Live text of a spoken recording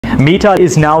Meta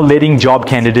is now letting job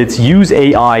candidates use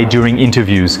AI during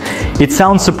interviews. It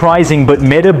sounds surprising, but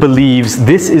Meta believes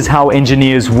this is how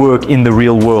engineers work in the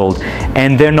real world,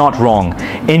 and they're not wrong.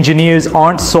 Engineers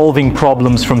aren't solving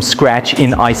problems from scratch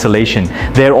in isolation.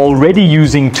 They're already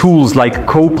using tools like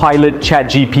Copilot,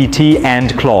 ChatGPT,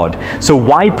 and Claude. So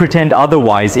why pretend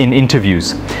otherwise in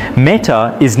interviews?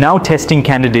 Meta is now testing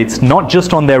candidates not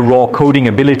just on their raw coding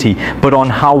ability, but on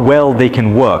how well they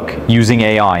can work using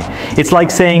AI. It's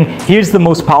like saying, here's the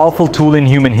most powerful tool in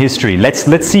human history. Let's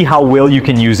see how well you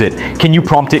can use it. Can you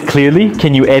prompt it clearly?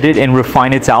 Can you edit and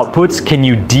refine its outputs? Can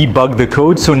you debug the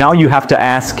code? So now you have to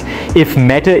ask, if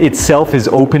Meta itself is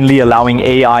openly allowing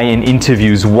AI in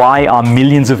interviews, why are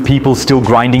millions of people still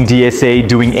grinding DSA,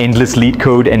 doing endless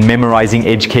LeetCode, and memorizing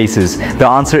edge cases? The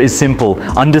answer is simple.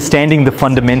 Understanding the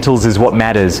fundamentals is what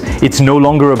matters. It's no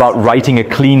longer about writing a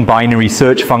clean binary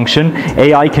search function.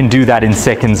 AI can do that in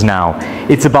seconds now.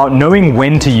 It's about knowing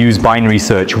when to use binary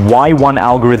search, why one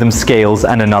algorithm scales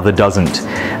and another doesn't.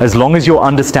 As long as your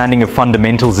understanding of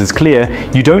fundamentals is clear,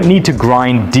 you don't need to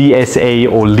grind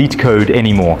DSA or LeetCode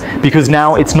anymore, because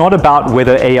now it's not about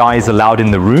whether AI is allowed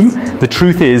in the room. The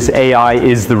truth is, AI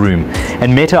is the room,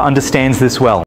 and Meta understands this well.